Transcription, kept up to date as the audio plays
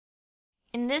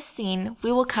In this scene,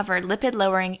 we will cover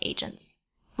lipid-lowering agents.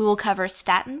 We will cover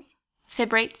statins,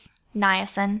 fibrates,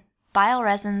 niacin, bile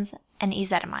resins, and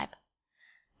ezetimibe.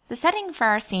 The setting for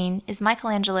our scene is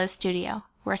Michelangelo's studio,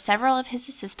 where several of his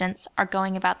assistants are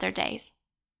going about their days.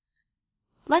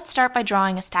 Let's start by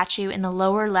drawing a statue in the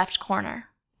lower left corner.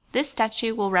 This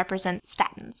statue will represent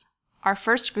statins, our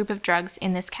first group of drugs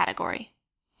in this category.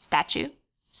 Statue,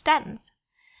 statins.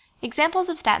 Examples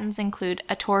of statins include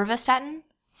atorvastatin,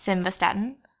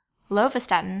 simvastatin,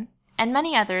 lovastatin, and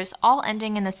many others, all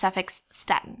ending in the suffix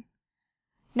statin.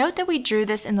 Note that we drew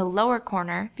this in the lower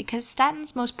corner because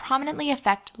statins most prominently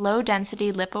affect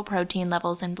low-density lipoprotein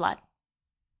levels in blood.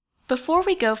 Before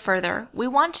we go further, we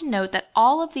want to note that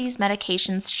all of these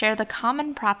medications share the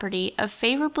common property of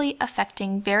favorably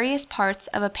affecting various parts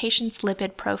of a patient's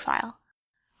lipid profile.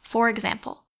 For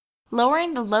example,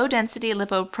 lowering the low-density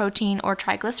lipoprotein or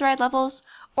triglyceride levels,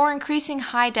 or increasing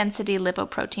high-density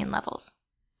lipoprotein levels.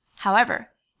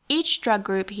 However, each drug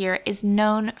group here is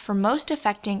known for most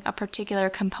affecting a particular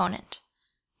component.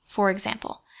 For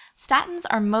example, statins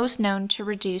are most known to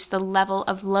reduce the level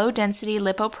of low-density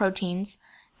lipoproteins,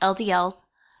 LDLs,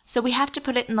 so we have to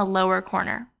put it in the lower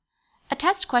corner. A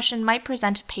test question might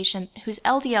present a patient whose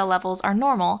LDL levels are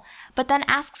normal, but then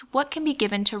asks what can be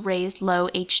given to raise low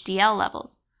HDL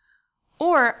levels.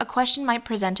 Or a question might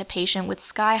present a patient with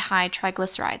sky-high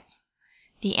triglycerides.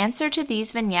 The answer to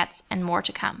these vignettes and more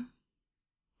to come.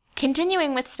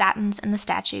 Continuing with statins in the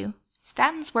statue,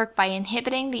 statins work by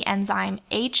inhibiting the enzyme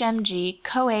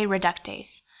HMG-CoA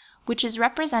reductase, which is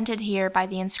represented here by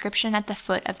the inscription at the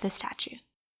foot of the statue.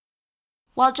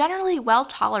 While generally well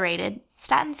tolerated,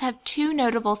 statins have two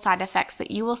notable side effects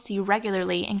that you will see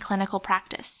regularly in clinical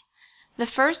practice. The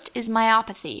first is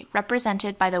myopathy,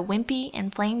 represented by the wimpy,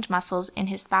 inflamed muscles in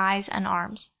his thighs and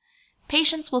arms.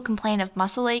 Patients will complain of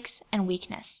muscle aches and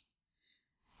weakness.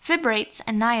 Fibrates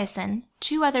and niacin,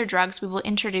 two other drugs we will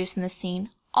introduce in the scene,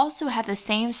 also have the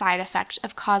same side effect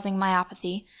of causing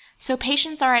myopathy, so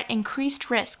patients are at increased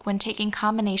risk when taking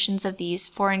combinations of these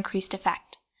for increased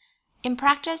effect. In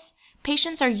practice,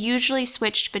 patients are usually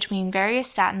switched between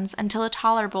various statins until a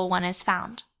tolerable one is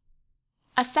found.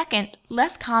 A second,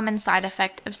 less common side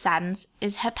effect of statins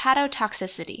is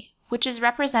hepatotoxicity, which is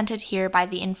represented here by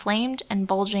the inflamed and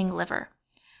bulging liver.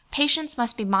 Patients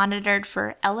must be monitored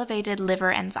for elevated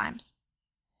liver enzymes.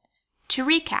 To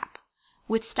recap,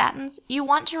 with statins, you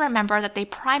want to remember that they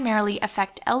primarily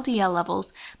affect LDL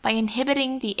levels by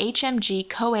inhibiting the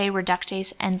HMG-CoA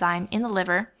reductase enzyme in the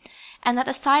liver, and that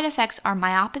the side effects are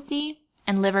myopathy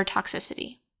and liver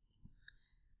toxicity.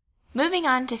 Moving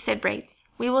on to fibrates,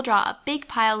 we will draw a big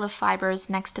pile of fibers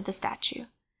next to the statue.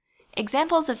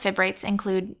 Examples of fibrates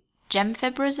include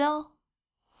gemfibrozil,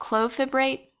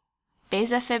 clofibrate,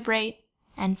 bezafibrate,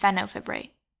 and fenofibrate.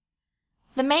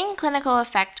 The main clinical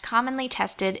effect commonly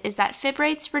tested is that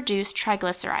fibrates reduce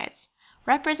triglycerides,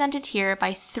 represented here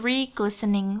by 3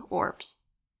 glistening orbs.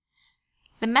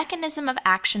 The mechanism of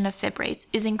action of fibrates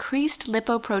is increased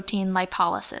lipoprotein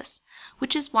lipolysis,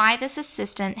 which is why this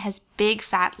assistant has big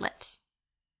fat lips.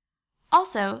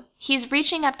 Also, he's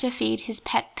reaching up to feed his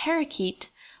pet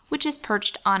parakeet, which is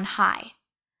perched on high.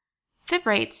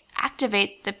 Fibrates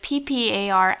activate the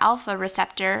PPAR alpha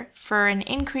receptor for an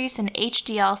increase in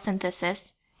HDL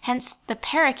synthesis, hence the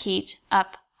parakeet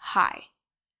up high.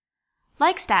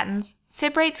 Like statins,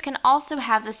 fibrates can also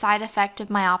have the side effect of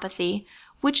myopathy,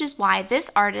 which is why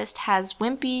this artist has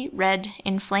wimpy, red,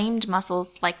 inflamed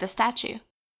muscles like the statue.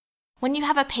 When you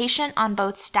have a patient on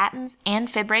both statins and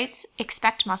fibrates,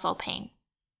 expect muscle pain.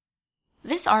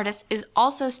 This artist is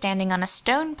also standing on a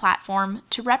stone platform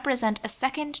to represent a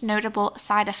second notable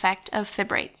side effect of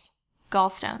fibrates,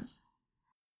 gallstones.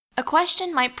 A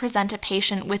question might present a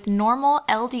patient with normal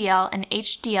LDL and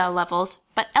HDL levels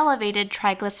but elevated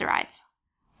triglycerides.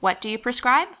 What do you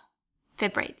prescribe?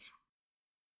 Fibrates.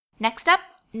 Next up,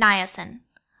 niacin.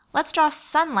 Let's draw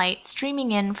sunlight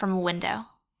streaming in from a window.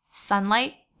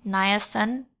 Sunlight,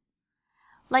 niacin.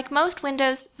 Like most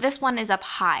windows, this one is up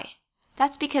high.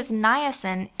 That's because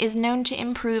niacin is known to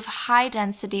improve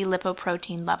high-density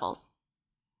lipoprotein levels.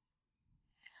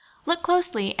 Look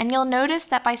closely and you'll notice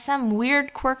that by some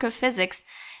weird quirk of physics,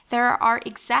 there are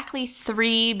exactly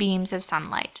 3 beams of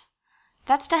sunlight.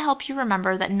 That's to help you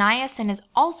remember that niacin is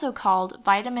also called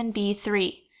vitamin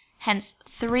B3, hence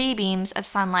 3 beams of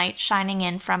sunlight shining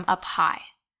in from up high.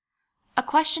 A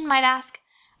question might ask,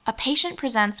 a patient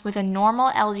presents with a normal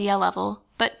LDL level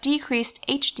but decreased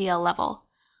HDL level.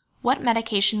 What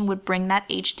medication would bring that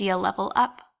HDL level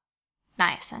up?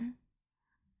 Niacin.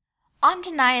 On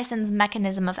to niacin's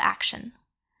mechanism of action.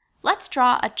 Let's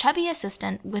draw a chubby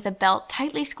assistant with a belt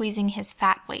tightly squeezing his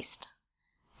fat waist.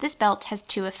 This belt has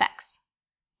two effects.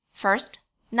 First,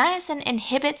 niacin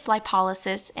inhibits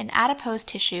lipolysis in adipose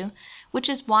tissue, which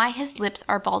is why his lips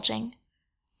are bulging.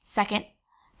 Second,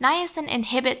 niacin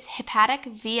inhibits hepatic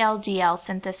VLDL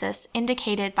synthesis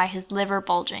indicated by his liver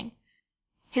bulging.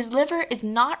 His liver is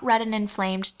not red and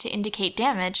inflamed to indicate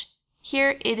damage.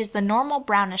 Here it is the normal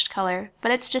brownish color,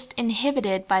 but it's just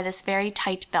inhibited by this very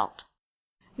tight belt.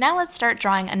 Now let's start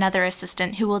drawing another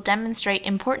assistant who will demonstrate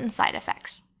important side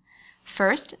effects.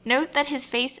 First, note that his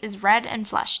face is red and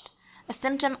flushed, a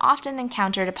symptom often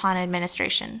encountered upon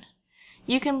administration.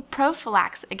 You can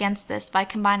prophylax against this by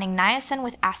combining niacin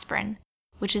with aspirin,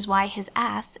 which is why his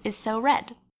ass is so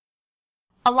red.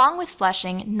 Along with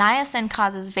flushing, niacin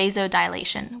causes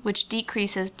vasodilation, which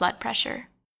decreases blood pressure.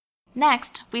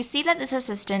 Next, we see that this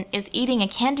assistant is eating a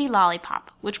candy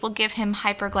lollipop, which will give him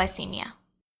hyperglycemia.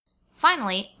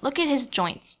 Finally, look at his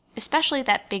joints, especially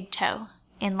that big toe,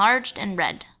 enlarged and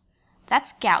red.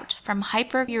 That's gout from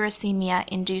hyperuricemia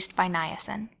induced by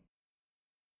niacin.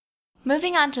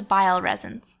 Moving on to bile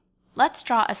resins. Let's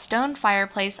draw a stone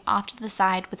fireplace off to the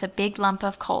side with a big lump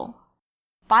of coal.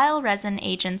 Bile resin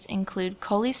agents include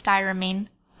cholestyramine,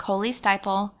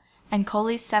 cholestypol, and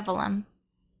cholecevulum,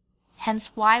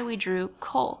 hence why we drew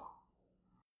coal.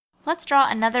 Let's draw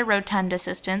another rotund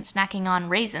assistant snacking on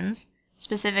raisins,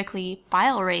 specifically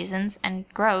bile raisins, and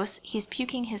gross, he's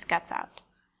puking his guts out.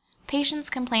 Patients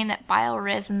complain that bile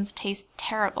resins taste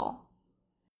terrible.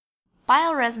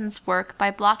 Bile resins work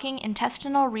by blocking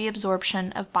intestinal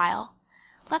reabsorption of bile.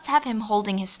 Let's have him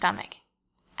holding his stomach.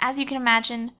 As you can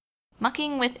imagine,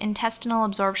 mucking with intestinal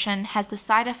absorption has the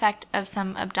side effect of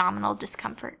some abdominal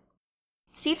discomfort.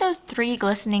 See those 3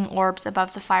 glistening orbs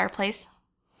above the fireplace?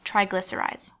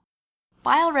 Triglycerides.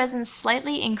 Bile resins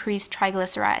slightly increase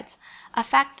triglycerides, a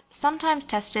fact sometimes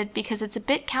tested because it's a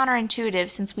bit counterintuitive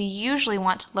since we usually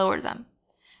want to lower them.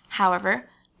 However,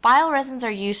 bile resins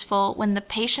are useful when the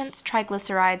patient's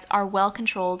triglycerides are well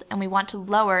controlled and we want to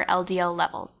lower LDL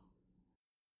levels.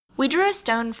 We drew a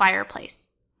stone fireplace.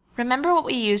 Remember what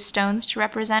we used stones to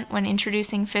represent when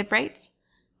introducing fibrates?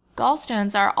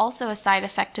 Gallstones are also a side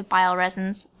effect of bile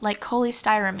resins, like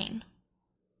cholestyramine.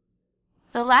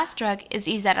 The last drug is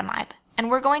ezetimibe, and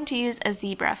we're going to use a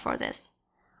zebra for this.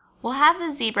 We'll have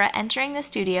the zebra entering the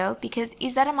studio because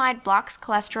ezetimibe blocks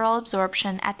cholesterol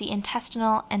absorption at the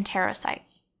intestinal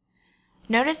enterocytes.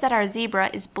 Notice that our zebra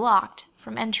is blocked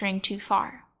from entering too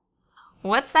far.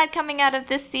 What's that coming out of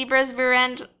this zebra's rear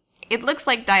end? It looks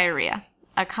like diarrhea,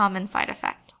 a common side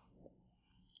effect.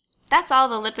 That's all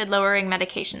the lipid-lowering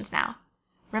medications now.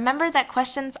 Remember that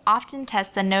questions often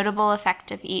test the notable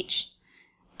effect of each.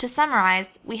 To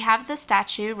summarize, we have the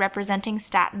statue representing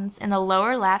statins in the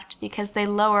lower left because they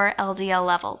lower LDL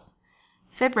levels.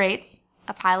 Fibrates,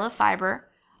 a pile of fiber,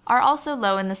 are also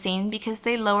low in the scene because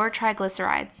they lower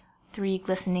triglycerides, 3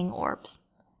 glistening orbs.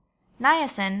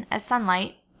 Niacin as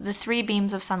sunlight, the 3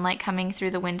 beams of sunlight coming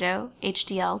through the window,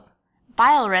 HDLs.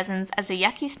 Bile resins as a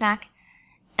yucky snack,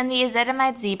 and the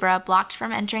ezetimibe zebra blocked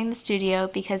from entering the studio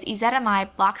because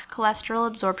ezetimibe blocks cholesterol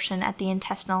absorption at the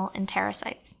intestinal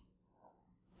enterocytes.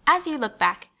 As you look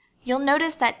back, you'll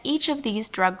notice that each of these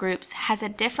drug groups has a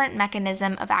different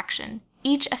mechanism of action.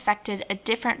 Each affected a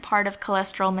different part of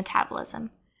cholesterol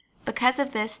metabolism. Because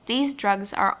of this, these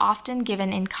drugs are often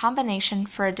given in combination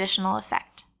for additional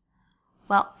effect.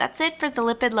 Well, that's it for the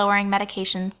lipid-lowering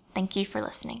medications. Thank you for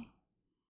listening.